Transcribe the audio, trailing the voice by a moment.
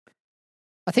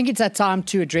I think it's that time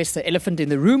to address the elephant in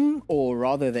the room, or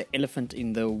rather the elephant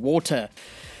in the water.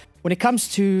 When it comes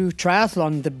to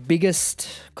triathlon, the biggest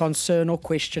concern or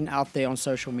question out there on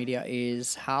social media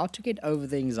is how to get over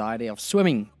the anxiety of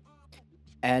swimming.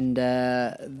 And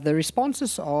the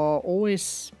responses are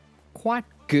always quite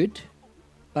good,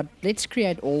 but let's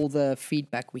create all the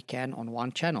feedback we can on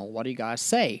one channel. What do you guys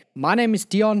say? My name is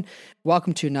Dion.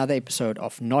 Welcome to another episode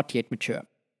of Not Yet Mature.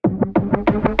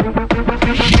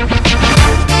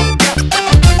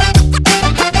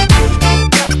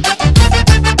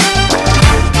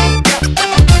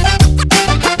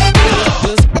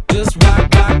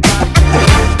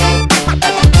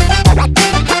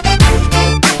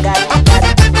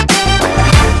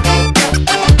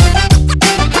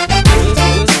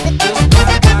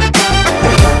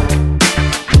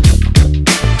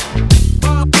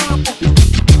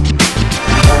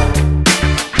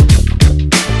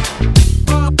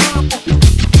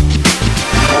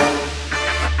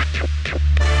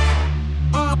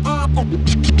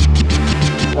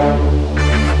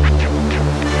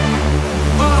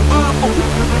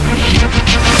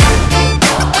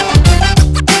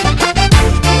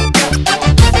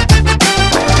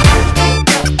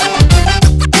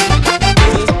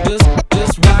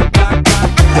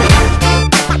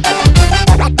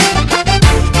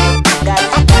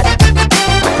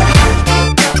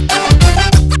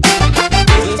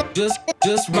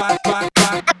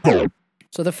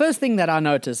 So the first thing that I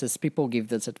notice is people give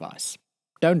this advice.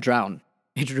 Don't drown.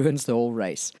 It ruins the whole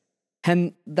race.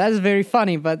 And that's very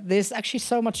funny, but there's actually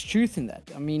so much truth in that.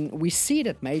 I mean, we see it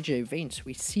at major events.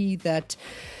 We see that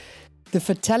the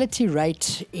fatality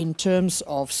rate in terms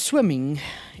of swimming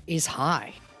is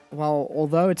high. Well,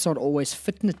 although it's not always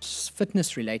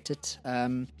fitness related,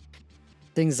 the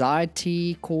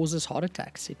anxiety causes heart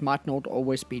attacks. It might not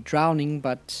always be drowning,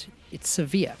 but it's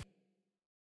severe.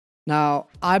 Now,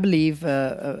 I believe,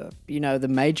 the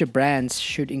major brands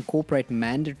should incorporate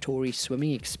mandatory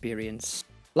swimming experience,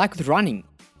 like with running.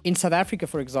 In South Africa,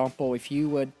 for example, if you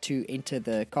were to enter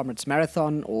the Comrades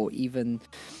Marathon or even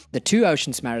the Two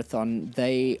Oceans Marathon,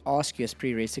 they ask you as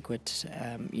prerequisite,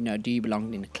 do you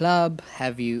belong in a club?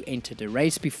 Have you entered a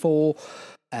race before?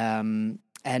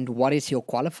 And what is your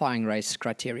qualifying race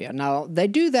criteria? Now, they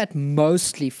do that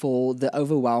mostly for the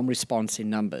overwhelm response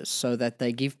in numbers, so that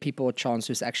they give people a chance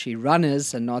who's actually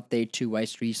runners and not there to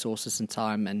waste resources and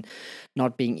time and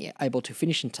not being able to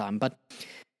finish in time. But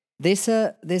there's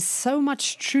so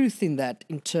much truth in that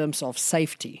in terms of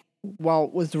safety. Well,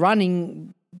 with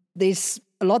running, there's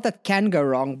a lot that can go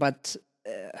wrong, but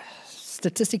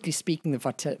statistically speaking, the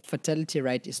fatality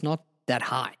rate is not that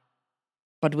high.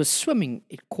 But with swimming,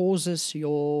 it causes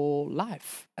your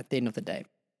life at the end of the day.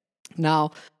 Now,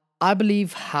 I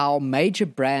believe how major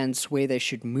brands where they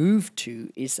should move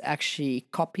to is actually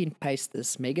copy and paste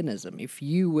this mechanism. If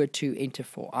you were to enter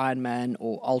for Ironman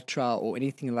or Ultra or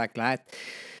anything like that,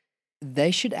 they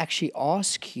should actually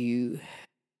ask you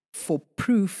for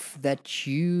proof that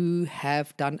you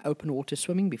have done open water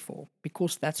swimming before,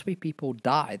 because that's where people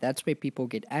die. That's where people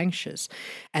get anxious,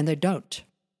 and they don't.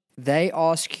 They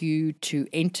ask you to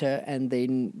enter and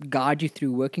then guide you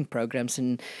through working programs.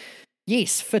 And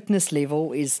yes, fitness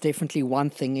level is definitely one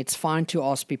thing. It's fine to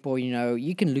ask people,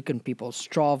 you can look on people's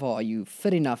Strava. Are you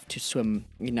fit enough to swim,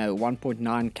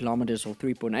 1.9 kilometers or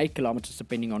 3.8 kilometers,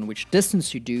 depending on which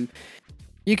distance you do?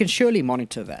 You can surely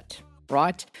monitor that,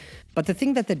 right? But the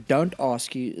thing that they don't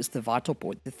ask you is the vital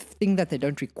point. The thing that they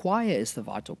don't require is the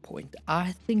vital point.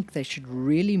 I think they should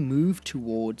really move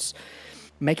towards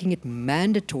making it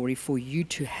mandatory for you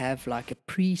to have like a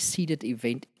preceded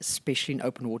event, especially in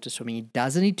open water swimming. It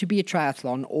doesn't need to be a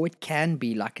triathlon, or it can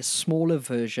be like a smaller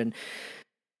version.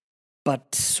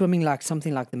 But swimming like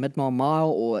something like the mid-mile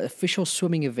or official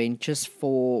swimming event, just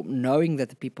for knowing that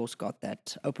the people's got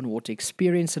that open water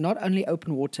experience, and not only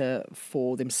open water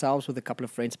for themselves with a couple of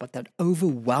friends, but that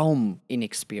overwhelm in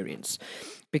experience,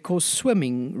 because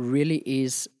swimming really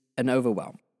is an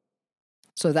overwhelm.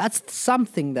 So that's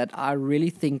something that I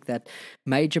really think that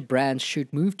major brands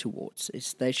should move towards,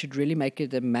 is they should really make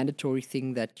it a mandatory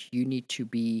thing that you need to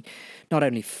be not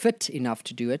only fit enough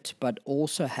to do it, but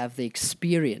also have the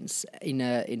experience in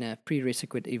a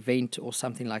prerequisite event or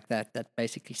something like that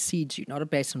basically seeds you, not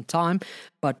based on time,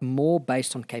 but more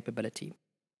based on capability.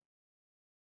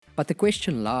 But the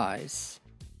question lies,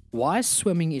 why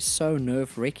swimming is so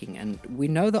nerve-wracking? And we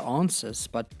know the answers,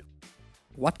 but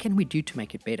what can we do to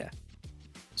make it better?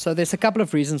 So there's a couple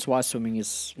of reasons why swimming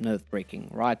is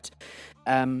nerve-breaking, right?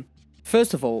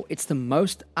 First of all, it's the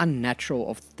most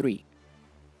unnatural of three.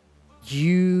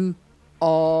 You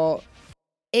are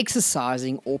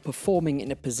exercising or performing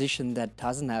in a position that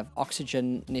doesn't have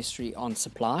oxygen necessarily on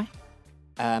supply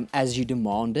as you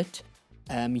demand it.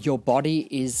 Your body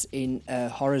is in a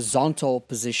horizontal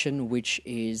position, which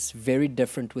is very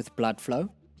different with blood flow.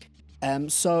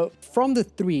 So, from the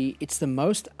three, it's the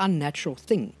most unnatural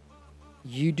thing.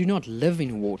 You do not live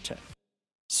in water.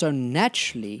 So,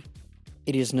 naturally,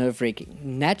 it is nerve wracking.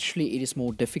 Naturally, it is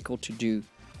more difficult to do,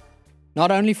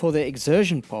 not only for the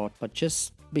exertion part, but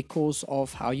just because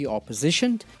of how you are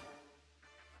positioned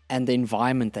and the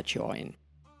environment that you are in.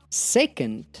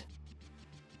 Second,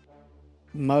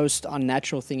 most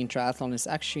unnatural thing in triathlon is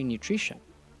actually nutrition.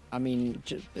 I mean,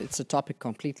 it's a topic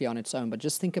completely on its own, but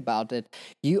just think about it.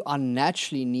 You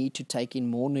unnaturally need to take in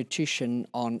more nutrition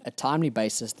on a timely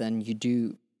basis than you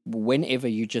do whenever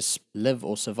you just live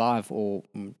or survive or,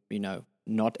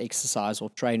 not exercise or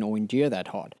train or endure that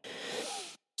hard.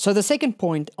 So, the second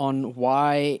point on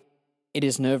why it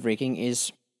is nerve wracking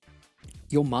is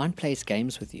your mind plays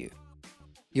games with you.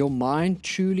 Your mind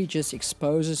truly just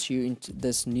exposes you into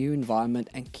this new environment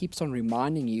and keeps on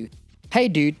reminding you, hey,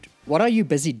 dude, what are you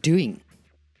busy doing?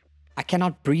 I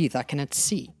cannot breathe. I cannot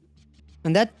see.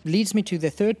 And that leads me to the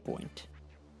third point.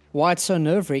 Why it's so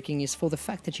nerve-wracking is for the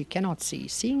fact that you cannot see.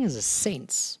 Seeing is a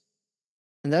sense.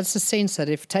 And that's a sense that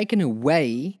if taken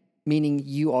away, meaning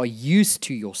you are used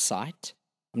to your sight,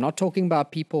 I'm not talking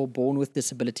about people born with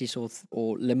disabilities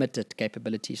or limited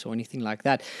capabilities or anything like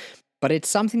that, but it's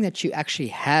something that you actually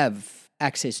have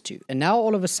access to. And now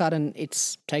all of a sudden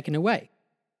it's taken away.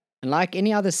 And like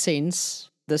any other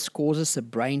sense, this causes the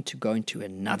brain to go into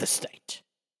another state.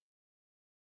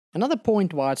 Another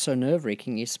point why it's so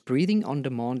nerve-wracking is breathing on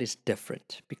demand is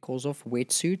different. Because of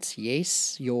wetsuits,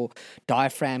 yes, your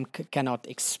diaphragm cannot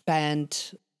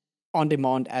expand on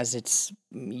demand as it's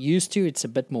used to. It's a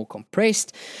bit more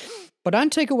compressed. But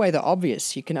don't take away the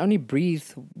obvious. You can only breathe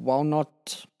while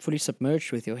not fully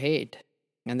submerged with your head.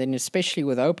 And then especially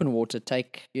with open water,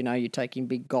 you're taking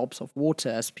big gulps of water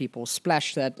as people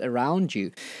splash that around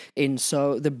you. And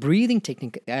so the breathing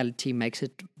technicality makes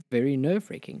it very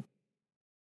nerve-wracking.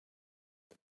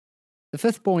 The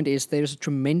fifth point is there's a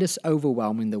tremendous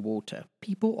overwhelm in the water.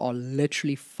 People are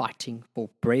literally fighting for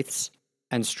breaths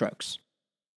and strokes.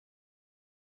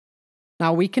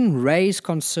 Now, we can raise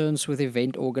concerns with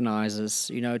event organizers,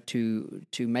 to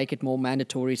make it more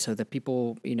mandatory so that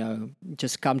people,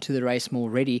 just come to the race more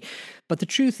ready. But the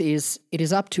truth is, it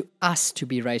is up to us to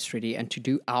be race ready and to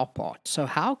do our part. So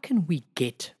how can we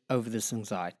get over this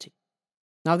anxiety?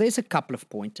 Now, there's a couple of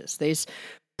pointers. There's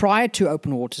prior to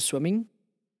open water swimming,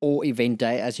 or event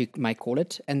day, as you may call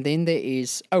it. And then there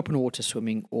is open water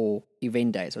swimming or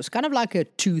event day. So it's kind of like a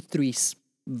 2-3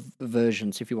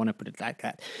 versions, if you want to put it like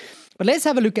that. But let's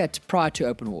have a look at prior to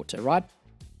open water, right?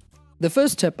 The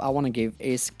first tip I want to give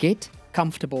is get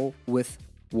comfortable with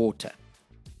water.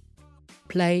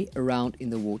 Play around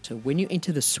in the water. When you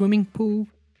enter the swimming pool,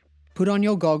 put on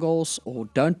your goggles or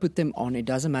don't put them on. It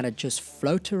doesn't matter. Just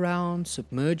float around,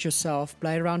 submerge yourself,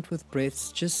 play around with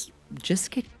breaths. Just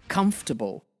get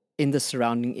comfortable in the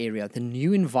surrounding area, the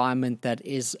new environment that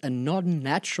is a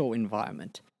non-natural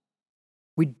environment.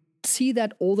 We see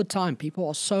that all the time. People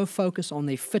are so focused on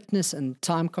their fitness and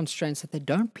time constraints that they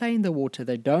don't play in the water.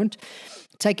 They don't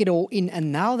take it all in.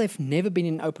 And now they've never been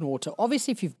in open water.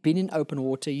 Obviously, if you've been in open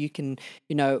water, you can,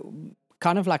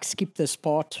 kind of like skip this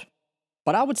part.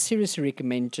 But I would seriously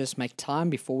recommend just make time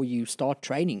before you start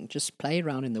training. Just play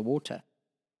around in the water.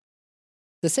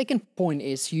 The second point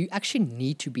is you actually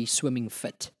need to be swimming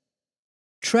fit.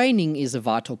 Training is a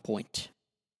vital point.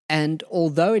 And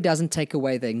although it doesn't take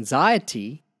away the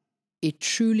anxiety, it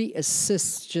truly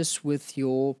assists just with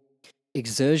your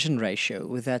exertion ratio,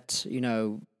 with that,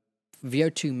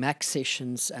 VO2 max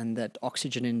sessions and that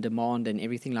oxygen in demand and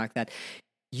everything like that.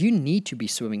 You need to be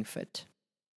swimming fit.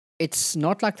 It's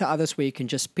not like the others where you can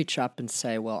just pitch up and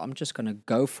say, well, I'm just going to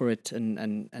go for it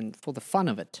and for the fun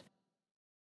of it.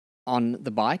 On the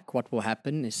bike, what will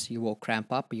happen is you will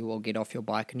cramp up, you will get off your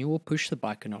bike and you will push the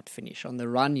bike and not finish. On the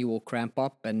run, you will cramp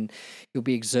up and you'll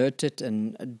be exerted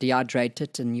and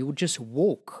dehydrated and you will just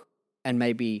walk and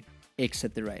maybe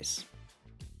exit the race.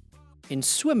 In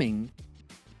swimming,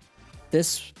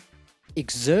 this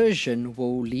exertion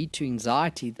will lead to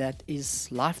anxiety that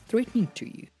is life-threatening to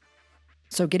you.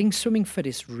 So getting swimming fit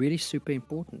is really super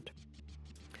important.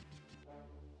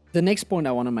 The next point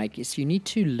I want to make is you need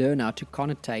to learn how to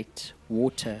connotate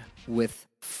water with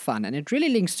fun. And it really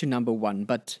links to number one.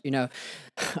 But,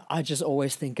 I just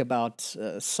always think about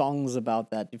songs about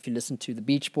that. If you listen to the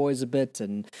Beach Boys a bit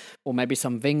or maybe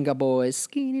some Venga Boys,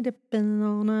 skinny dipping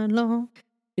all night long.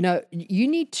 You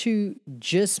need to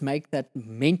just make that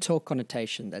mental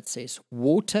connotation that says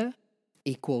water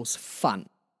equals fun.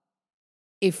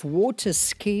 If water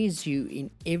scares you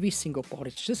in every single part,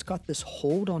 it's just got this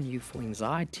hold on you for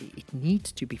anxiety. It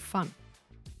needs to be fun.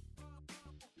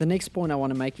 The next point I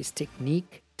want to make is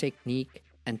technique, technique,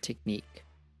 and technique.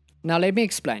 Now, let me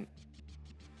explain.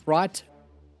 Right?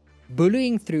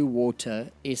 Bullying through water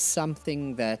is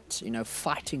something that,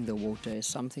 fighting the water is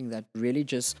something that really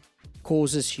just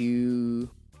causes you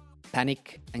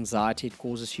panic, anxiety. It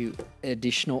causes you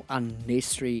additional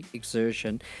unnecessary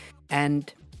exertion.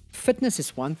 And fitness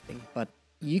is one thing, but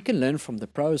you can learn from the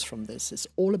pros from this. It's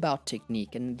all about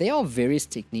technique. And there are various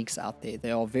techniques out there.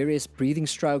 There are various breathing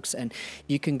strokes, and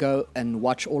you can go and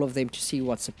watch all of them to see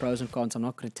what's the pros and cons. I'm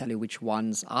not going to tell you which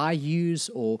ones I use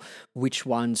or which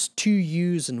ones to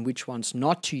use and which ones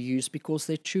not to use, because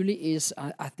there truly is,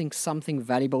 I think, something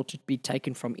valuable to be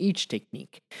taken from each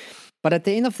technique. But at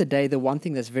the end of the day, the one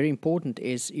thing that's very important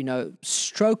is,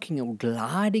 stroking or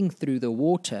gliding through the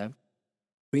water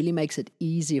really makes it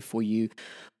easier for you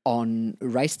on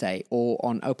race day or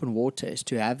on open waters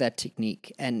to have that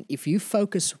technique. And if you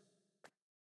focus,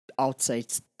 I would say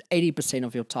it's 80%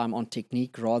 of your time on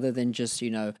technique rather than just,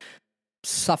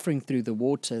 suffering through the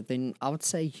water, then I would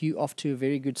say you off to a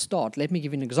very good start. Let me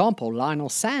give you an example. Lionel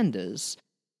Sanders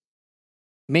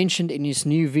mentioned in his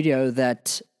new video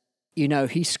that,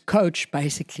 his coach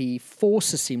basically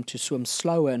forces him to swim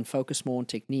slower and focus more on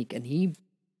technique. And he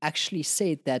actually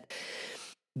said that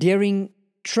during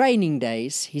training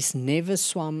days, he's never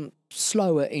swum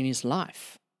slower in his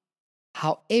life.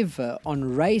 However,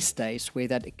 on race days where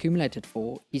that accumulated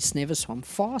for, he's never swum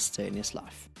faster in his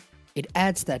life. It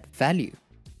adds that value.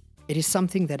 It is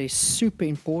something that is super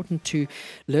important to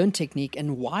learn technique.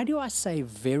 And why do I say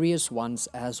various ones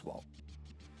as well?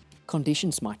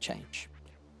 Conditions might change.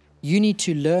 You need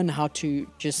to learn how to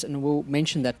just, and we'll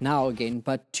mention that now again,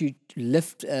 but to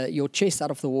lift your chest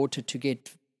out of the water to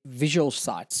get visual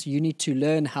sights. You need to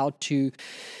learn how to,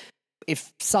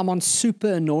 if someone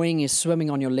super annoying is swimming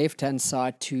on your left-hand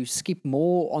side, to skip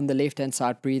more on the left-hand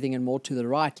side breathing and more to the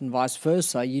right, and vice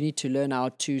versa. You need to learn how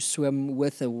to swim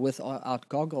with or without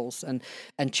goggles and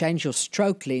change your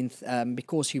stroke length,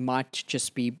 because you might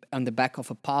just be on the back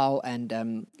of a pile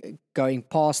and going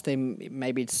past them.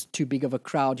 Maybe it's too big of a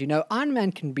crowd.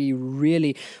 Ironman can be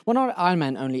really, well, not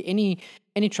Ironman only,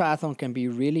 any triathlon can be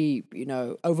really,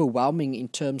 overwhelming in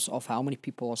terms of how many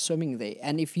people are swimming there.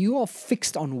 And if you are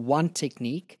fixed on one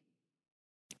technique,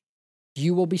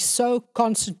 you will be so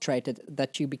concentrated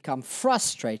that you become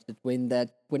frustrated when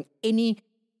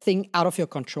anything out of your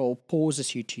control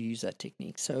pauses you to use that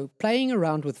technique. So playing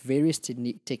around with various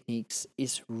techniques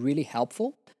is really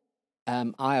helpful.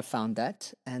 I have found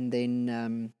that, and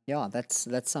then that's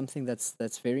something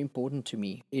that's very important to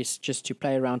me, is just to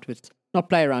not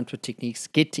play around with techniques,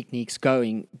 get techniques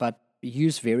going, but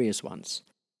use various ones.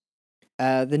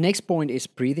 The next point is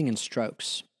breathing and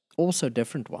strokes, also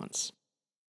different ones.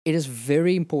 It is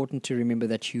very important to remember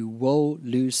that you will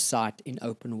lose sight in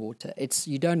open water.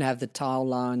 You don't have the towel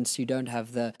lines, you don't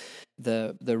have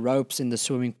the ropes in the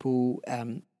swimming pool,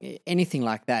 anything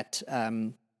like that.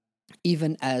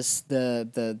 Even as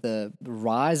the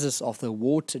rises of the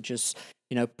water just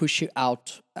push you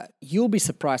out, you'll be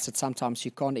surprised that sometimes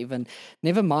you can't even,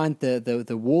 never mind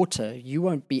the water, you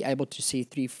won't be able to see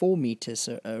 3-4 meters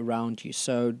around you.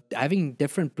 So having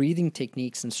different breathing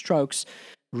techniques and strokes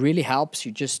really helps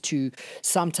you just to,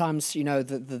 sometimes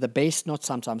the best, not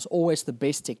sometimes, always the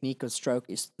best technique of stroke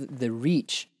is the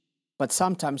reach, but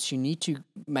sometimes you need to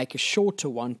make a shorter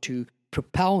one to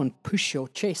propel and push your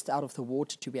chest out of the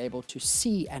water to be able to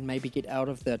see and maybe get out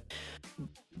of the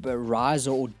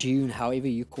riser or dune, however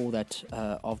you call that,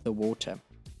 of the water.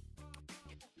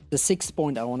 The sixth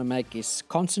point I want to make is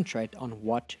concentrate on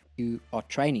what you are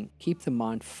training. Keep the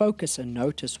mind focused and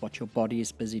notice what your body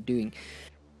is busy doing.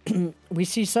 We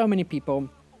see so many people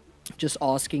just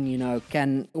asking,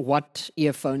 what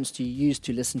earphones do you use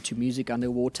to listen to music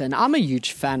underwater? And I'm a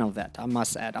huge fan of that, I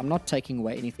must add. I'm not taking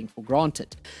away anything for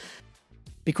granted.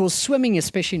 Because swimming,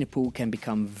 especially in a pool, can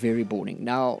become very boring.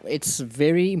 Now, it's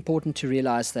very important to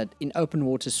realize that in open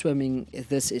water swimming,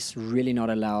 this is really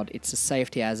not allowed. It's a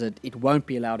safety hazard. It won't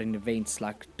be allowed in events,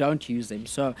 don't use them.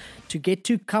 So to get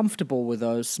too comfortable with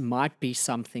those might be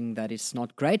something that is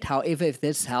not great. However, if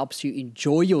this helps you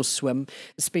enjoy your swim,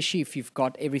 especially if you've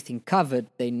got everything covered,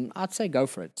 then I'd say go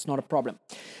for it. It's not a problem.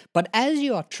 But as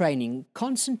you are training,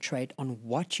 concentrate on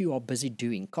what you are busy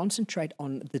doing. Concentrate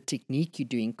on the technique you're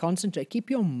doing.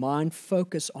 Keep your mind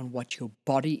focused on what your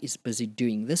body is busy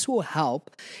doing. This will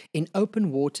help in open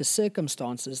water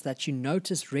circumstances that you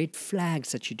notice red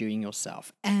flags that you're doing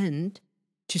yourself, and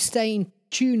to stay in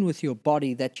tune with your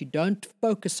body, that you don't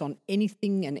focus on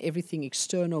anything and everything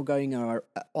external going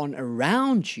on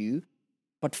around you,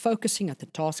 but focusing at the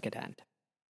task at hand.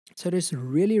 So it is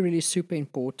really, really super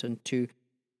important to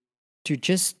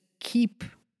just keep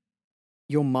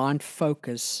your mind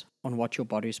focus on what your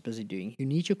body is busy doing. You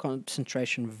need your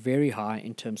concentration very high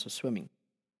in terms of swimming.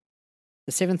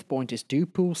 The seventh point is do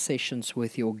pool sessions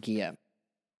with your gear.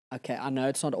 Okay, I know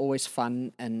it's not always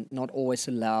fun and not always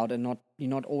allowed, and you're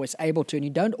not always able to, and you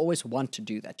don't always want to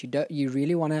do that. You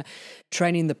really want to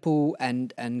train in the pool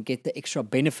and get the extra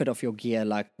benefit of your gear,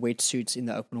 like wetsuits in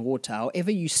the open water.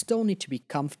 However, you still need to be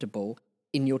comfortable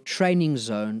in your training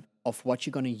zone of what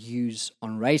you're going to use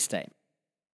on race day.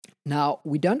 Now,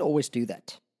 we don't always do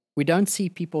that. We don't see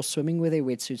people swimming with their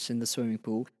wetsuits in the swimming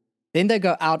pool. Then they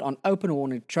go out on open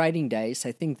water training days.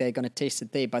 They think they're going to test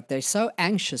it there, but they're so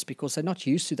anxious because they're not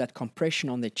used to that compression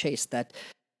on their chest that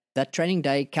that training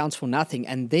day counts for nothing.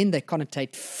 And then they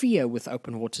connotate fear with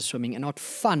open water swimming and not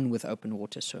fun with open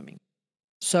water swimming.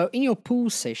 So in your pool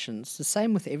sessions, the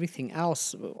same with everything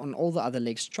else on all the other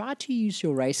legs, try to use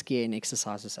your race gear in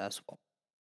exercises as well.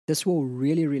 This will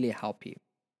really, really help you.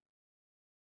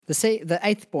 The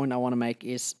eighth point I want to make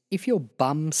is if your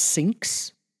bum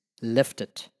sinks, lift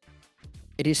it.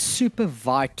 It is super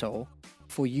vital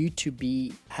for you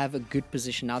to have a good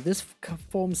position. Now, this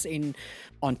forms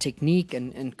on technique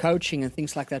and coaching and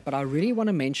things like that, but I really want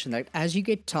to mention that as you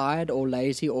get tired or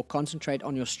lazy or concentrate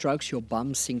on your strokes, your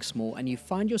bum sinks more and you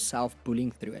find yourself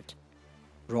bullying through it.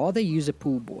 Rather use a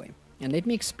pool buoy. And let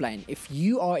me explain. If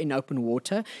you are in open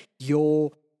water,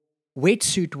 your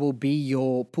wetsuit will be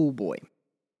your pool buoy.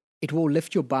 It will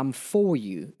lift your bum for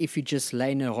you if you just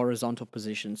lay in a horizontal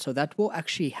position. So that will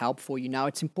actually help for you. Now,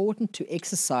 it's important to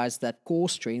exercise that core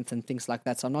strength and things like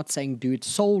that. So I'm not saying do it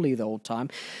solely the whole time.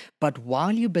 But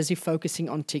while you're busy focusing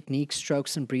on technique,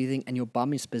 strokes, and breathing, and your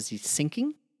bum is busy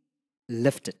sinking,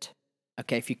 lift it.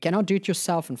 Okay, if you cannot do it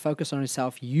yourself and focus on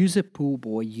yourself, use a pool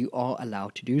buoy. You are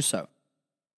allowed to do so.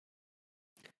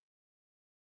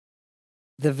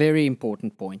 The very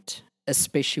important point,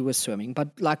 especially with swimming,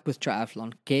 but like with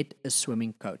triathlon, get a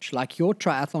swimming coach. Like your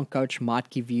triathlon coach might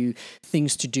give you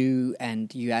things to do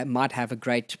and you might have a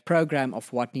great program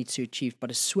of what needs to achieve,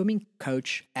 but a swimming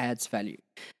coach adds value.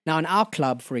 Now, in our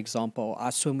club, for example,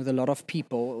 I swim with a lot of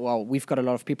people. Well, we've got a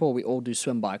lot of people. We all do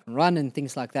swim, bike, and run and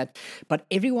things like that. But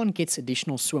everyone gets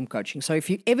additional swim coaching. So if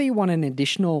you ever want an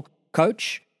additional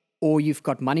coach, or you've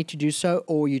got money to do so,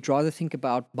 or you'd rather think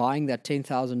about buying that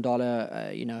 $10,000,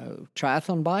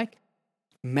 triathlon bike,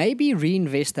 maybe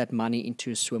reinvest that money into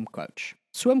a swim coach.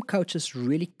 Swim coaches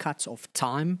really cuts off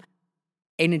time,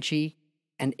 energy,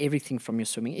 and everything from your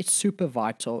swimming. It's super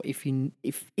vital if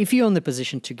you're in the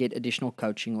position to get additional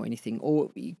coaching or anything,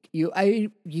 or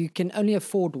you can only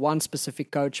afford one specific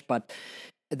coach, but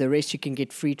the rest you can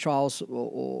get free trials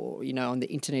or on the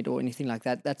internet or anything like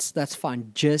that. That's fine.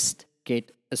 Just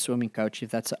get a swimming coach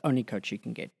if that's the only coach you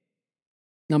can get.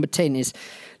 Number 10 is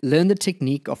learn the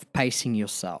technique of pacing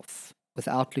yourself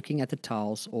without looking at the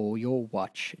tiles or your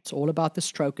watch. It's all about the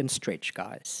stroke and stretch,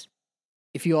 guys.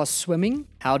 If you are swimming,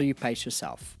 how do you pace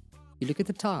yourself? You look at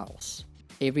the tiles.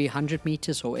 Every 100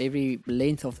 meters or every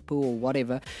length of the pool or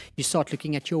whatever, you start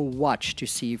looking at your watch to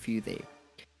see if you're there.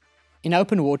 In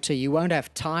open water, you won't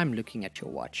have time looking at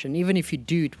your watch. And even if you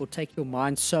do, it will take your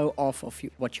mind so off of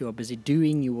what you are busy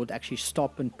doing. You would actually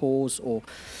stop and pause or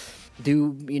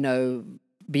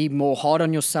be more hard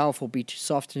on yourself or be too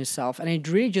soft on yourself. And it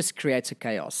really just creates a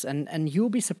chaos. And you'll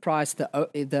be surprised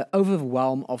the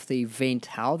overwhelm of the event,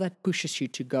 how that pushes you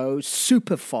to go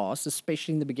super fast,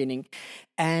 especially in the beginning.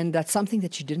 And that's something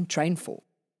that you didn't train for.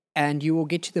 And you will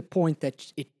get to the point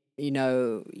that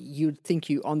you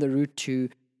think you're on the route to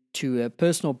a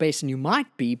personal best, and you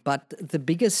might be, but the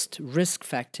biggest risk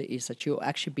factor is that you'll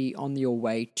actually be on your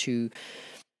way to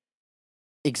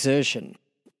exertion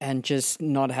and just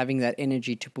not having that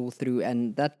energy to pull through,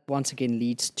 and that once again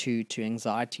leads to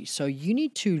anxiety. So you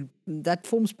need that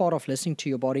forms part of listening to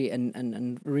your body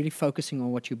and really focusing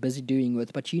on what you're busy doing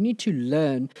with, but you need to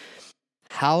learn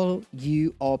how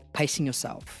you are pacing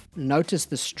yourself. Notice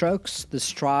the strokes, the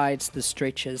strides, the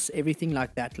stretches, everything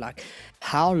like that, like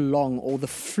how long or the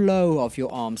flow of your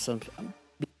arms.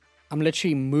 I'm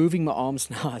literally moving my arms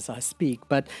now as I speak,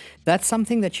 but that's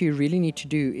something that you really need to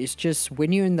do is just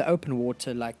when you're in the open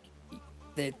water, like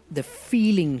the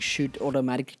feeling should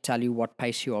automatically tell you what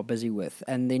pace you are busy with.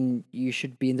 And then you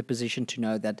should be in the position to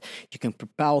know that you can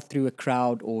propel through a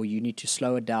crowd or you need to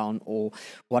slow it down or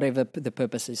whatever the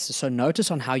purpose is. So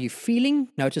notice on how you're feeling,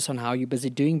 notice on how you're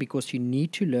busy doing, because you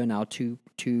need to learn how to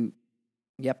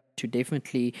Yep, to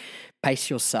definitely pace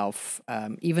yourself,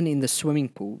 even in the swimming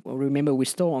pool. Well, remember, we're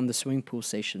still on the swimming pool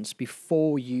sessions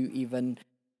before you even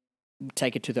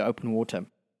take it to the open water.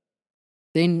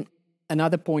 Then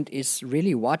another point is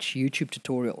really watch YouTube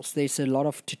tutorials. There's a lot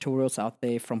of tutorials out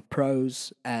there from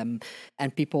pros, and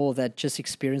people that just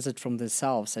experience it from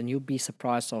themselves, and you'll be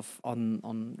surprised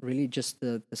on really just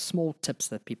the small tips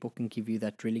that people can give you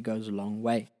that really goes a long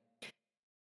way.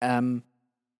 Um,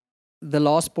 the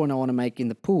last point I want to make in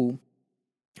the pool,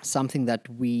 something that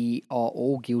we are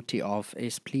all guilty of,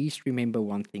 is please remember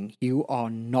one thing: you are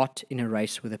not in a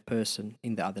race with a person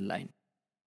in the other lane.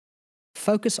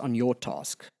 Focus on your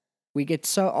task. We get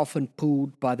so often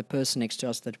pulled by the person next to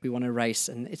us that we want to race,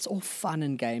 and it's all fun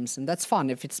and games, and that's fun.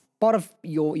 If it's part of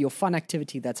your fun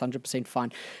activity, that's 100%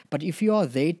 fine. But if you are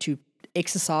there to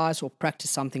exercise or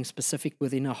practice something specific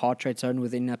within a heart rate zone,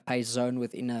 within a pace zone,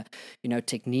 within a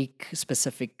technique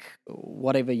specific,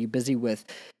 whatever you're busy with,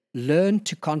 learn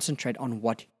to concentrate on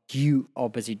what you are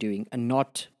busy doing and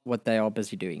not what they are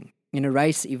busy doing. In a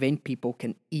race event, people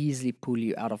can easily pull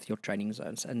you out of your training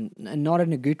zones, and not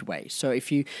in a good way. So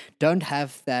if you don't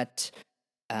have that,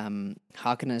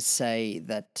 how can I say,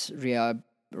 that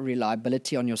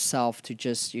reliability on yourself to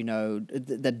just,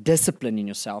 the discipline in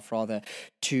yourself, rather,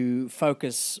 to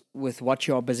focus with what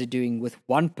you are busy doing with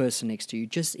one person next to you,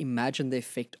 just imagine the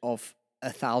effect of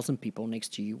 1,000 people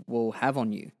next to you will have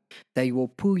on you. They will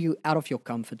pull you out of your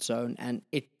comfort zone, and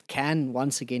it can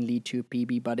once again lead to a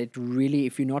PB. But it really,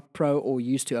 if you're not pro or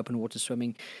used to open water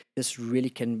swimming, this really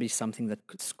can be something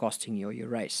that's costing you your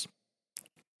race.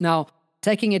 Now,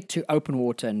 taking it to open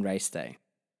water and race day,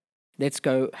 let's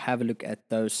go have a look at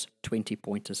those 20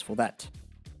 pointers for that.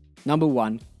 Number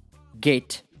 1,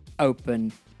 get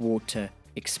open water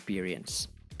experience.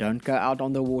 Don't go out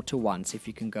on the water once. If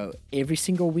you can go every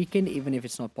single weekend, even if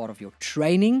it's not part of your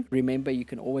training, remember, you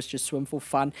can always just swim for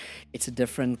fun. It's a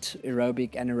different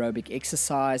aerobic, anaerobic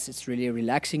exercise. It's really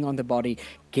relaxing on the body.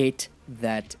 Get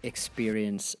that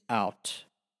experience out.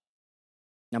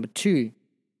 Number 2,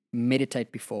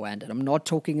 meditate beforehand. And I'm not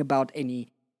talking about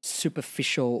any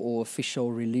superficial or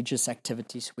official religious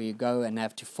activities where you go and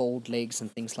have to fold legs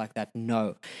and things like that.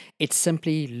 No, it's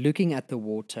simply looking at the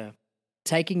water,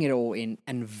 taking it all in,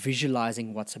 and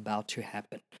visualizing what's about to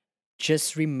happen.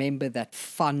 Just remember that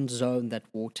fun zone that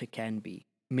water can be.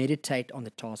 Meditate on the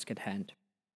task at hand.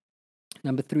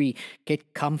 Number 3,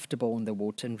 get comfortable in the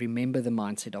water and remember the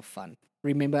mindset of fun.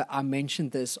 Remember, I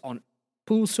mentioned this on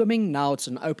pool swimming, now it's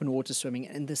an open water swimming,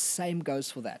 and the same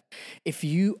goes for that. If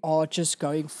you are just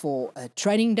going for a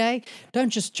training day,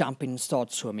 don't just jump in and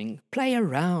start swimming. Play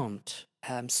around,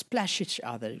 splash each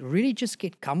other, really just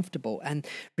get comfortable, and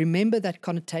remember that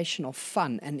connotation of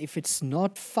fun. And if it's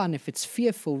not fun, if it's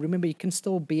fearful, remember, you can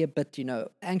still be a bit,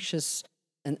 anxious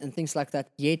and things like that,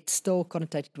 yet still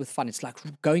connotated with fun. It's like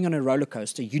going on a roller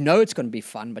coaster. You know it's going to be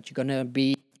fun, but you're going to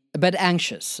be a bit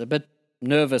anxious, a bit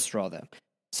nervous rather.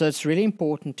 So it's really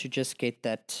important to just get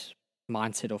that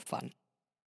mindset of fun.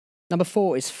 Number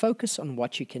 4 is focus on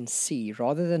what you can see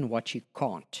rather than what you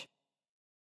can't.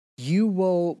 You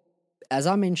will, as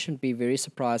I mentioned, be very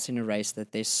surprised in a race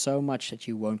that there's so much that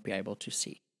you won't be able to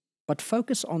see. But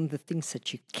focus on the things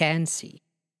that you can see.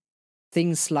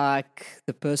 Things like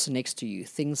the person next to you,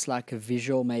 things like a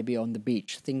visual maybe on the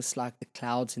beach, things like the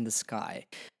clouds in the sky,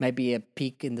 maybe a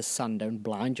peak in the sun. Don't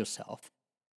blind yourself.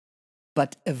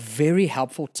 But a very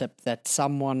helpful tip that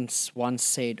someone once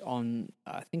said on,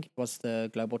 I think it was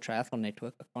the Global Triathlon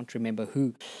Network, I can't remember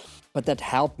who, but that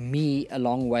helped me a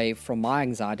long way from my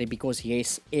anxiety, because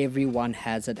yes, everyone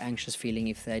has that anxious feeling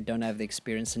if they don't have the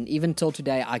experience. And even till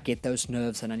today, I get those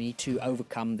nerves and I need to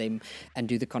overcome them and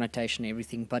do the connotation and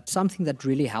everything. But something that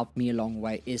really helped me a long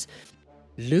way is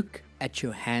look at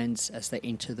your hands as they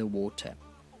enter the water.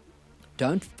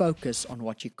 Don't focus on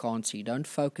what you can't see. Don't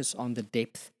focus on the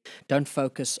depth. Don't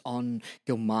focus on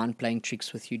your mind playing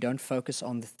tricks with you. Don't focus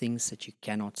on the things that you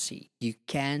cannot see. You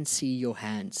can see your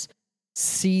hands.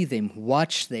 See them,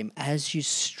 watch them as you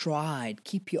stride.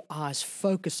 Keep your eyes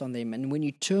focused on them. And when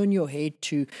you turn your head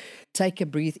to take a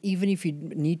breath, even if you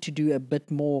need to do a bit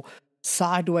more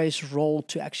sideways roll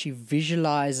to actually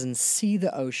visualize and see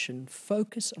the ocean,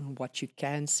 focus on what you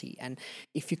can see. And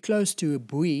if you're close to a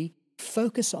buoy,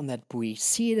 focus on that buoy.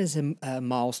 See it as a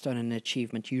milestone and an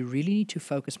achievement. You really need to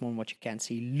focus more on what you can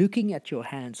see. Looking at your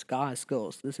hands, guys,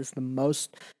 girls, this is the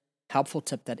most helpful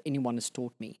tip that anyone has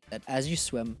taught me, that as you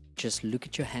swim, just look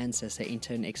at your hands as they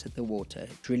enter and exit the water.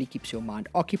 It really keeps your mind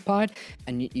occupied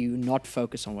and you not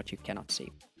focus on what you cannot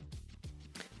see.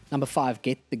 Number 5,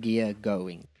 get the gear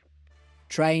going.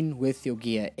 Train with your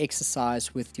gear,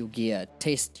 exercise with your gear,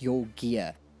 test your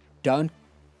gear. Don't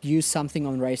use something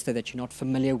on race day that you're not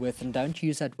familiar with, and don't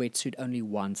use that wetsuit only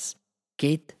once.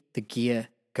 Get the gear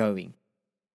going.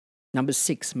 Number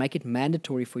 6, make it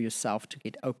mandatory for yourself to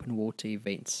get open water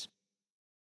events.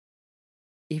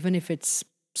 Even if it's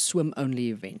swim only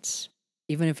events,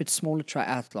 even if it's smaller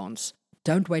triathlons,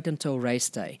 don't wait until race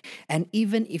day. And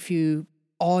even if you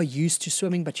are used to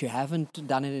swimming but you haven't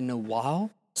done it in a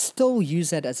while, still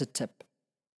use that as a tip.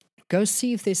 Go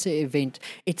see if there's an event.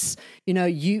 It's,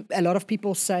 a lot of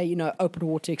people say, open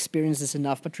water experience is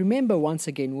enough. But remember, once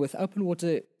again, with open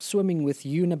water swimming with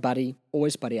you and a buddy,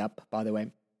 always buddy up, by the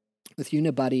way, with you and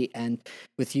a buddy and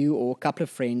with you or a couple of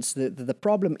friends, the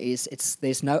problem is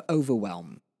there's no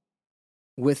overwhelm.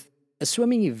 With a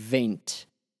swimming event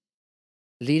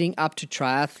leading up to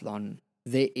triathlon,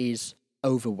 there is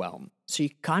overwhelm. So you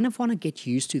kind of want to get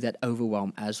used to that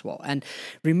overwhelm as well. And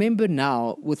remember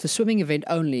now, with the swimming event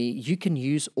only, you can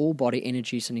use all body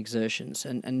energies and exertions.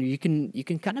 And you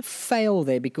can kind of fail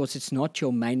there because it's not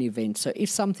your main event. So if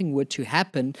something were to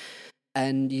happen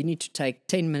and you need to take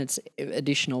 10 minutes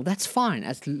additional, that's fine,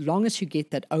 as long as you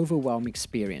get that overwhelm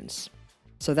experience.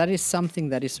 So that is something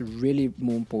that is really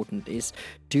more important, is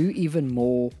do even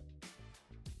more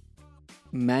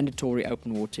mandatory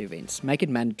open water events. Make it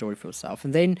mandatory for yourself.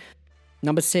 And then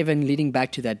number 7, leading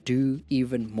back to that, do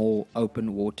even more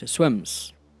open water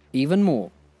swims. Even more.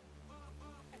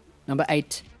 Number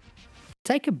 8,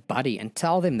 take a buddy and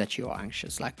tell them that you are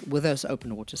anxious, like with those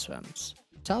open water swims.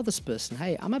 Tell this person,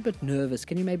 hey, I'm a bit nervous.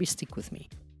 Can you maybe stick with me?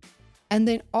 And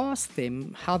then ask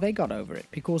them how they got over it,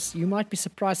 because you might be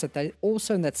surprised that they're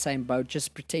also in that same boat,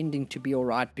 just pretending to be all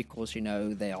right because,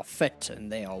 they are fit and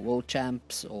they are world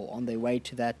champs or on their way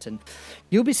to that. And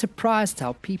you'll be surprised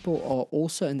how people are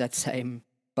also in that same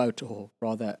boat, or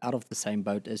rather out of the same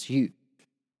boat as you.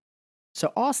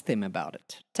 So ask them about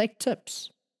it. Take tips.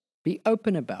 Be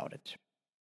open about it.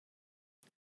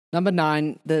 Number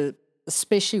 9,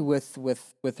 especially with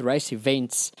race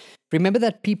events, remember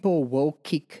that people will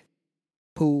kick,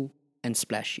 pull, and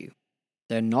splash you.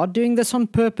 They're not doing this on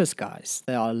purpose, guys.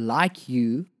 They are like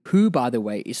you, who, by the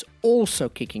way, is also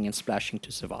kicking and splashing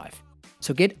to survive.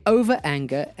 So get over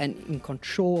anger and in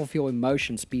control of your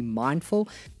emotions. Be mindful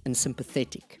and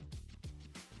sympathetic.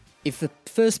 If the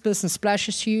first person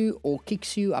splashes you or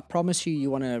kicks you, I promise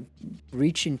you want to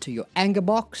reach into your anger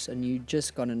box and you're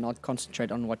just going to not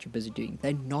concentrate on what you're busy doing.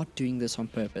 They're not doing this on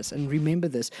purpose. And remember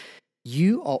this,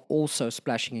 you are also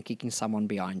splashing and kicking someone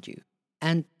behind you.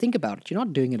 And think about it, you're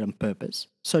not doing it on purpose.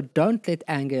 So don't let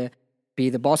anger be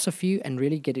the boss of you, and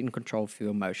really get in control of your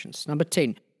emotions. Number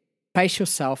 10, pace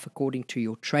yourself according to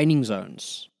your training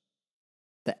zones.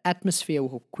 The atmosphere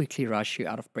will quickly rush you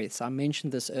out of breath. So I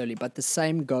mentioned this earlier, but the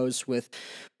same goes with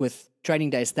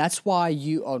training days. That's why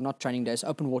you are not training days,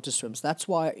 open water swims. That's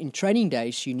why in training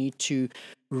days, you need to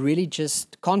really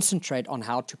just concentrate on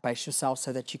how to pace yourself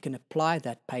so that you can apply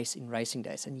that pace in racing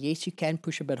days. And yes, you can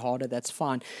push a bit harder, that's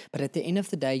fine. But at the end of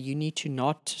the day, you need to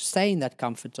not stay in that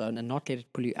comfort zone and not let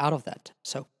it pull you out of that.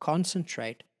 So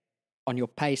concentrate on your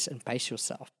pace and pace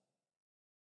yourself.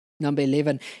 Number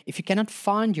 11, if you cannot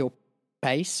find your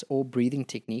pace or breathing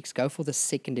techniques, go for the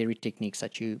secondary techniques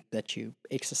that you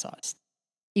exercised.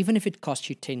 Even if it costs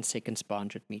you 10 seconds per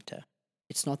 100 meter,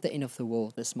 it's not the end of the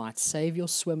world. This might save your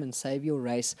swim and save your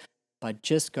race by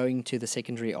just going to the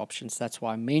secondary options. That's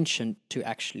why I mentioned to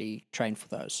actually train for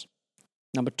those.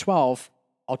 Number 12,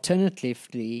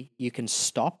 alternatively, you can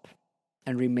stop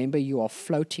and remember you are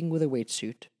floating with a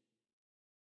wetsuit,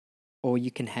 or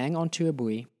you can hang onto a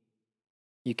buoy.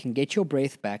 You can get your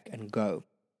breath back and go.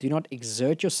 Do not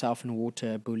exert yourself in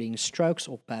water, bullying strokes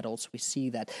or paddles. We see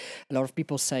that a lot of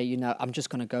people say, I'm just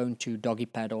going to go into doggy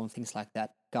paddle and things like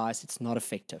that. Guys, it's not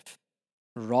effective.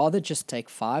 Rather just take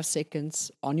 5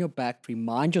 seconds on your back,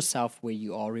 remind yourself where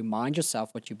you are, remind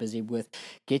yourself what you're busy with,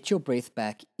 get your breath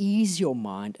back, ease your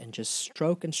mind, and just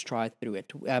stroke and stride through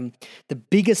it. The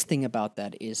biggest thing about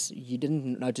that is you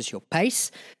didn't notice your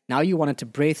pace. Now you wanted to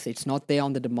breathe. It's not there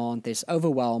on the demand. There's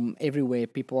overwhelm everywhere.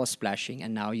 People are splashing,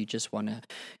 and now you just want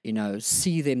to,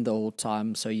 see them the whole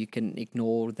time so you can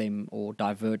ignore them or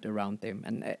divert around them.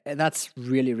 And that's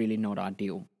really, really not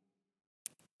ideal.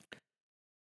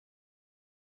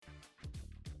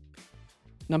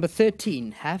 Number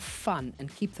 13, have fun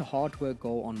and keep the hard work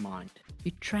goal on mind.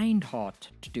 You trained hard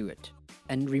to do it,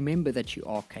 and remember that you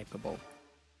are capable.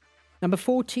 Number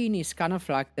 14 is kind of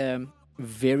like the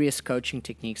various coaching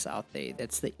techniques out there.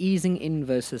 That's the easing in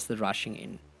versus the rushing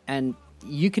in. And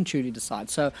you can truly decide.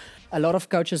 So a lot of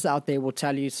coaches out there will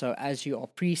tell you, so as you are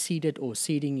pre-seeded or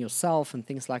seeding yourself and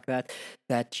things like that,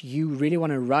 that you really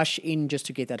want to rush in just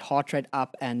to get that heart rate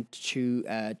up and to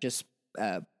just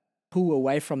pull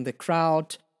away from the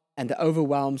crowd and the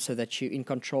overwhelm so that you're in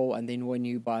control. And then when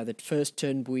you by the first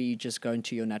turn buoy, you just go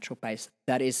into your natural pace.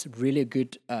 That is really a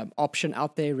good option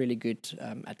out there, really good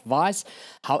advice.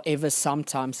 However,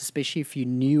 sometimes, especially if you're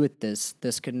new at this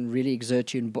can really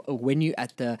exert you. And when you're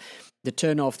at the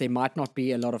turn off, there might not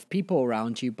be a lot of people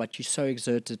around you, but you're so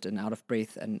exerted and out of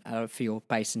breath and out of your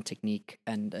pace and technique,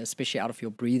 and especially out of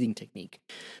your breathing technique.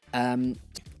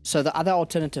 So the other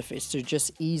alternative is to just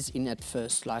ease in at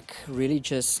first, like really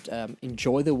just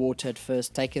enjoy the water at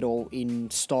first, take it all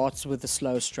in, starts with a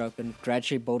slow stroke and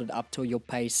gradually build it up to your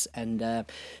pace, and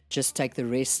just take the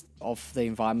rest of the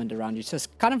environment around you. So it's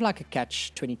kind of like a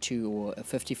catch-22 or a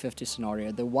 50-50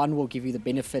 scenario. The one will give you the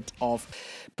benefit of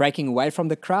breaking away from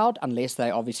the crowd, unless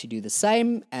they obviously do the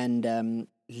same, and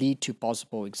lead to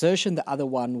possible exertion. The other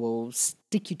one will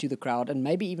stick you to the crowd and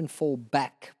maybe even fall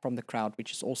back from the crowd,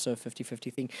 which is also a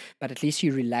 50-50 thing, but at least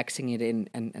you're relaxing it in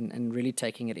and really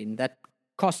taking it in. That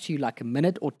costs you like a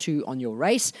minute or two on your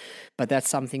race, but that's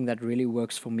something that really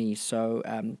works for me. So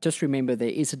just remember, there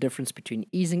is a difference between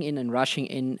easing in and rushing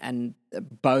in, and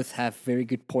both have very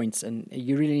good points, and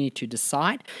you really need to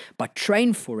decide, but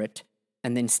train for it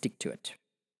and then stick to it.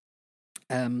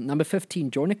 Number 15,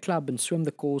 join a club and swim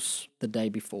the course the day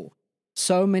before.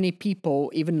 So many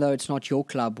people, even though it's not your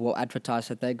club, will advertise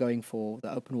that they're going for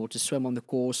the open water swim on the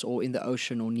course or in the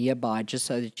ocean or nearby, just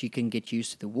so that you can get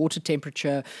used to the water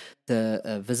temperature,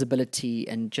 the visibility,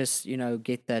 and just,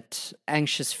 get that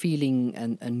anxious feeling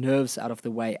and nerves out of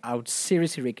the way. I would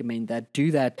seriously recommend that.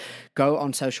 Do that. Go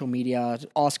on social media,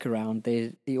 ask around.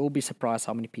 You'll be surprised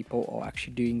how many people are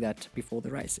actually doing that before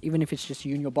the race, even if it's just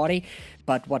you and your body.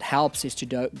 But what helps is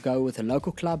to go with a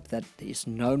local club that is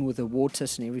known with the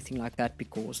waters and everything like that,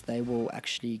 because they will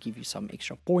actually give you some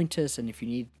extra pointers, and if you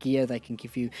need gear, they can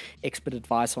give you expert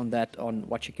advice on that, on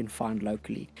what you can find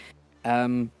locally.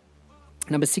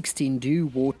 Number 16, do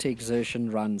water exertion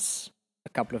runs a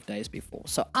couple of days before.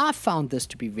 So I found this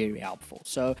to be very helpful.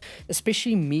 So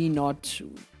especially me not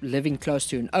living close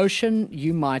to an ocean,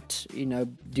 you might,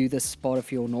 do this as part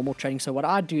of your normal training. So what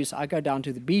I do is I go down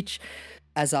to the beach.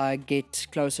 As I get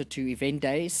closer to event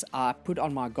days, I put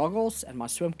on my goggles and my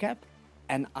swim cap,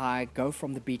 and I go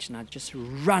from the beach and I just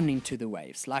run into the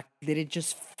waves, like let it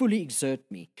just fully exert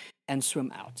me and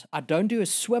swim out. I don't do a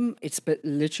swim, it's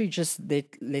literally just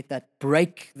let that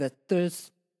break, the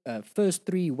first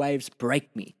three waves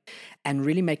break me and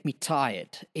really make me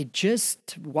tired. It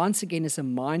just, once again, is a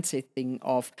mindset thing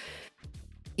of,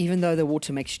 even though the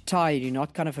water makes you tired, you're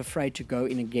not kind of afraid to go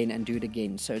in again and do it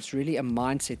again. So it's really a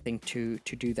mindset thing to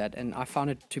do that. And I found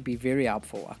it to be very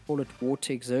helpful. I call it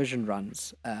water exertion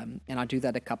runs. And I do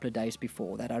that a couple of days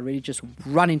before that. I really just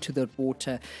run into the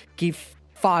water, give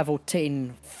 5 or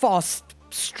 10 fast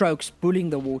strokes, bullying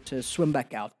the water, swim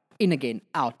back out, in again,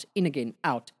 out, in again,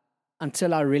 out,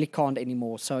 until I really can't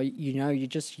anymore. So, you're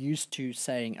just used to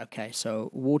saying, okay, so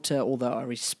water, although I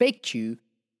respect you,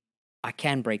 I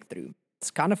can break through. It's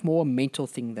kind of more a mental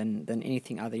thing than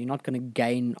anything other. You're not going to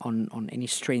gain on any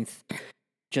strength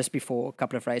just before a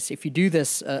couple of races. If you do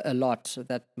this a lot,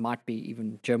 that might be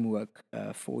even gym work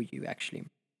for you, actually.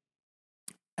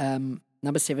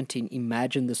 Number 17,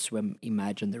 imagine the swim,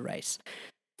 imagine the race.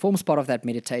 Forms part of that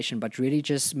meditation, but really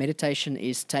just meditation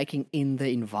is taking in the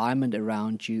environment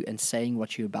around you and saying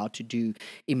what you're about to do.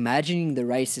 Imagining the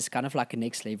race is kind of like a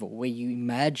next level, where you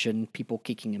imagine people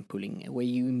kicking and pulling, where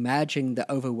you imagine the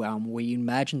overwhelm, where you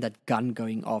imagine that gun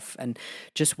going off, and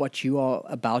just what you are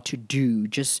about to do.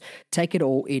 Just take it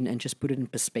all in and just put it in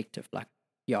perspective. Like,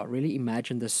 yeah, really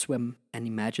imagine the swim and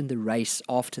imagine the race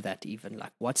after that, even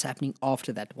like what's happening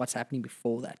after that, what's happening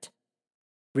before that.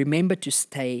 Remember to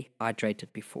stay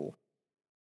hydrated before.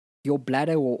 Your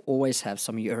bladder will always have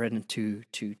some urine to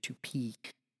pee.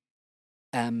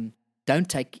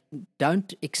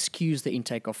 Don't excuse the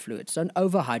intake of fluids. Don't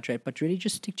overhydrate, but really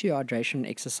just stick to your hydration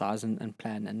exercise and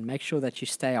plan, and make sure that you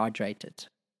stay hydrated.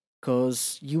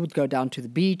 Because you would go down to the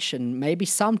beach and maybe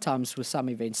sometimes with some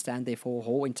events stand there for a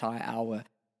whole entire hour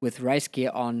with race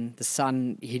gear on, the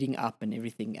sun heating up and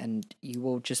everything, and you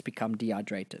will just become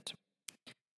dehydrated.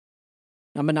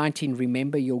 Number 19,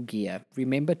 remember your gear.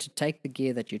 Remember to take the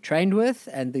gear that you trained with,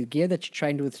 and the gear that you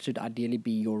trained with should ideally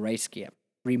be your race gear.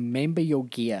 Remember your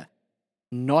gear,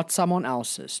 not someone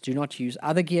else's. Do not use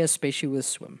other gear, especially with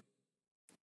swim.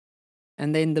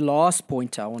 And then the last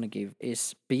point I want to give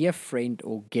is be a friend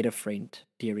or get a friend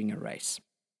during a race.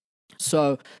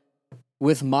 So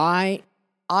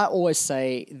I always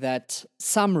say that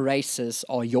some races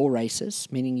are your races,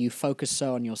 meaning you focus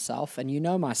so on yourself. And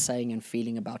my saying and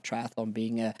feeling about triathlon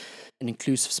being an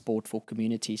inclusive sport for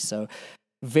community. So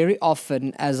very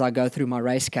often as I go through my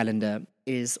race calendar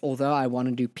is although I want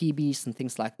to do PBs and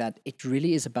things like that, it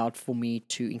really is about for me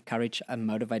to encourage and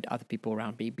motivate other people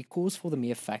around me because for the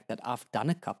mere fact that I've done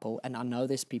a couple and I know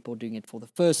there's people doing it for the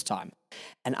first time.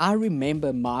 And I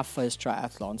remember my first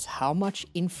triathlons, how much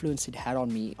influence it had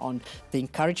on me, on the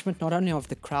encouragement not only of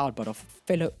the crowd but of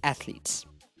fellow athletes.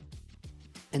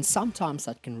 And sometimes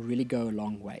that can really go a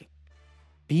long way.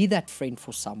 Be that friend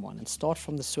for someone and start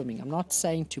from the swimming. I'm not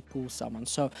saying to pull someone.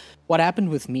 So what happened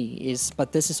with me is,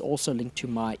 but this is also linked to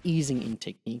my easing in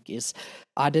technique, is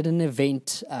I did an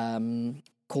event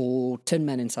called Tin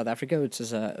Man in South Africa, which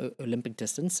is a Olympic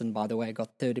distance. And by the way, I got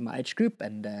third in my age group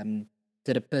and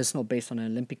did a personal best on an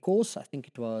Olympic course. I think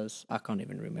it was, I can't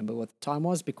even remember what the time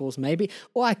was because maybe,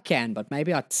 or I can, but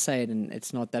maybe I'd say it and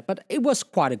it's not that. But it was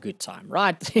quite a good time,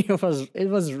 right? It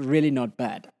was really not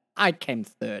bad. I came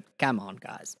third. Come on,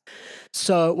 guys.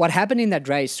 So what happened in that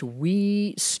race,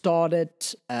 we started,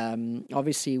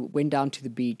 obviously went down to the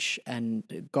beach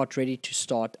and got ready to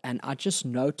start. And I just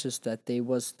noticed that there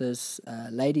was this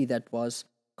lady that was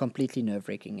completely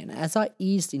nerve-wracking. And as I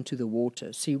eased into the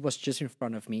water, she was just in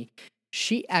front of me.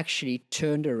 She actually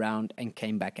turned around and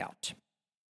came back out.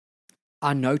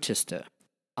 I noticed her.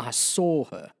 I saw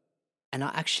her. And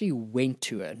I actually went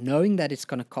to her, knowing that it's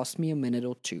going to cost me a minute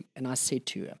or two. And I said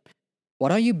to her,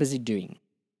 "What are you busy doing?"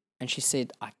 And she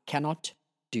said, "I cannot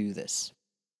do this."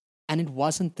 And it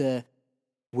wasn't the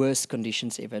worst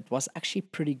conditions ever. It was actually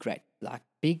pretty great. Like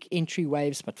big entry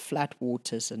waves, but flat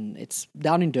waters. And it's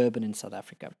down in Durban in South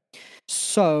Africa.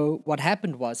 So what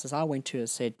happened was, as I went to her,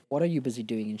 said, "What are you busy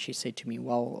doing?" And she said to me,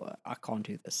 "Well, I can't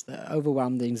do this. The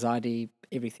overwhelm, the anxiety,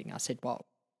 everything." I said, "Well,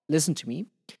 listen to me.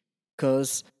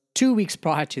 Because 2 weeks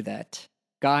prior to that,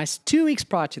 guys, 2 weeks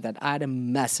prior to that, I had a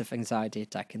massive anxiety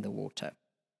attack in the water.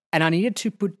 And I needed to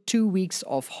put 2 weeks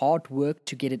of hard work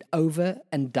to get it over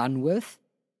and done with.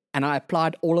 And I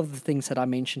applied all of the things that I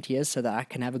mentioned here so that I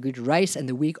can have a good race. And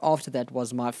the week after that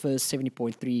was my first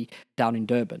 70.3 down in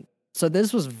Durban. So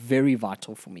this was very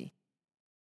vital for me.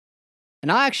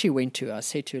 And I actually went to her, I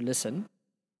said to her, "Listen,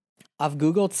 I've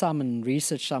Googled some and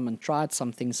researched some and tried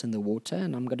some things in the water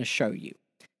and I'm going to show you.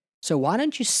 So why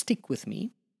don't you stick with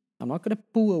me? I'm not going to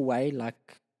pull away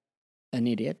like an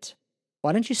idiot.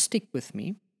 Why don't you stick with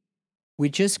me? We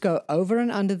just go over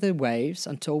and under the waves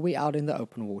until we're out in the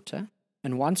open water.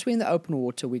 And once we're in the open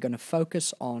water, we're going to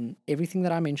focus on everything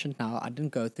that I mentioned now. I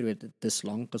didn't go through it this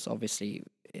long because obviously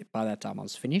by that time I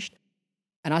was finished.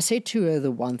 And I said to her, the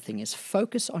one thing is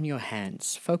focus on your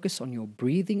hands, focus on your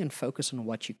breathing and focus on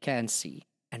what you can see.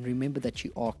 And remember that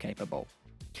you are capable."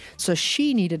 So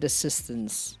she needed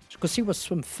assistance because she was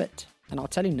swim fit. And I'll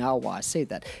tell you now why I say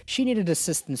that. She needed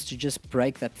assistance to just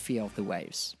break that fear of the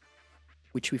waves,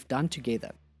 which we've done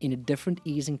together in a different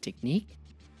easing technique.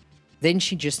 Then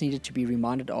she just needed to be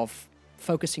reminded of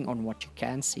focusing on what you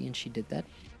can see, and she did that.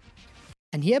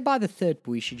 And here by the third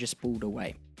buoy, she just pulled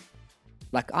away.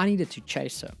 Like I needed to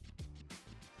chase her.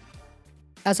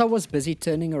 As I was busy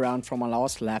turning around from my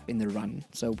last lap in the run,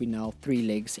 so we're now 3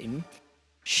 legs in,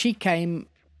 she came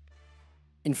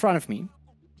in front of me,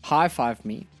 high-fived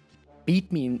me,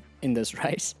 beat me in this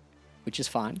race, which is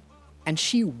fine, and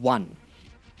she won.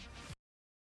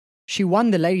 She won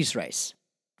the ladies' race,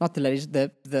 not the ladies,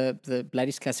 the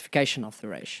ladies' classification of the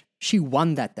race. She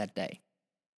won that day.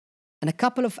 And a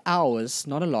couple of hours,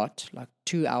 not a lot, like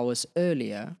 2 hours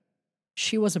earlier,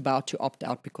 she was about to opt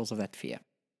out because of that fear.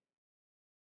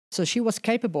 So she was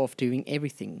capable of doing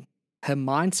everything. Her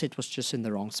mindset was just in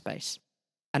the wrong space.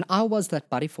 And I was that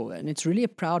buddy for her. And it's really a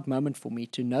proud moment for me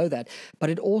to know that. But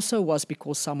it also was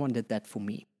because someone did that for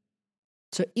me.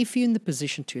 So if you're in the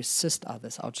position to assist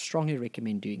others, I would strongly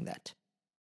recommend doing that.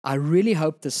 I really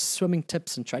hope the swimming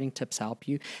tips and training tips help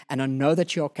you. And I know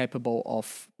that you are capable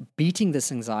of beating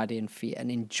this anxiety and fear and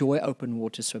enjoy open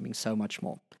water swimming so much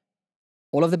more.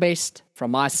 All of the best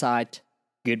from my side.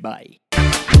 Goodbye.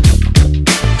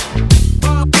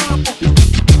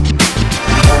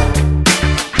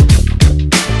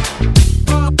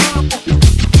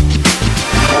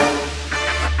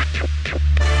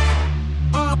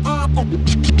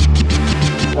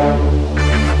 Oh.